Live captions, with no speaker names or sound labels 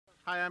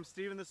Hi, I'm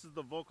Steven. This is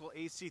the Volkl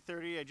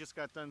AC30. I just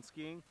got done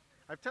skiing.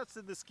 I've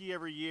tested the ski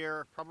every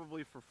year,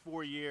 probably for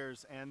 4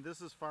 years, and this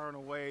is far and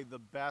away the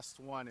best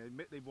one.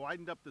 They've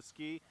widened up the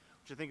ski,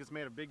 which I think has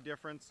made a big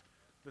difference.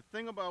 The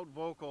thing about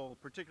Volkl,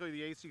 particularly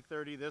the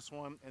AC30, this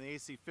one, and the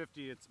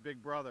AC50, its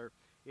big brother,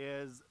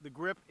 is the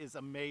grip is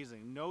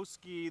amazing. No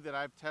ski that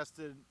I've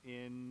tested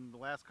in the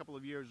last couple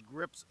of years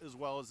grips as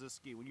well as this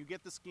ski. When you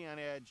get the ski on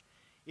edge,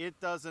 it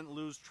doesn't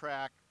lose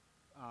track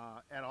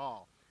at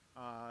all.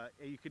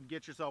 You could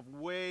get yourself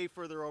way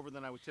further over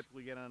than I would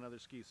typically get on another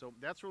ski. So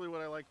that's really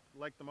what I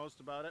like the most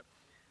about it.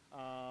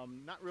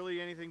 Not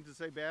really anything to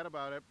say bad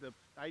about it. The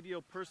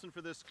ideal person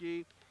for this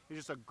ski is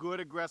just a good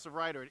aggressive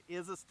rider. It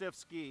is a stiff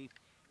ski,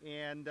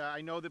 and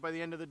I know that by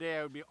the end of the day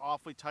I would be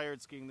awfully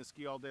tired skiing the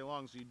ski all day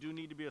long, so you do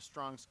need to be a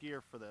strong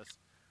skier for this.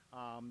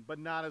 But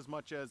not as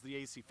much as the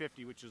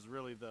AC50, which is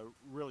really the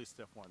really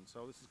stiff one.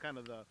 So this is kind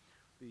of the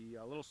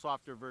little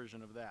softer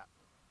version of that.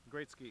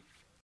 Great ski.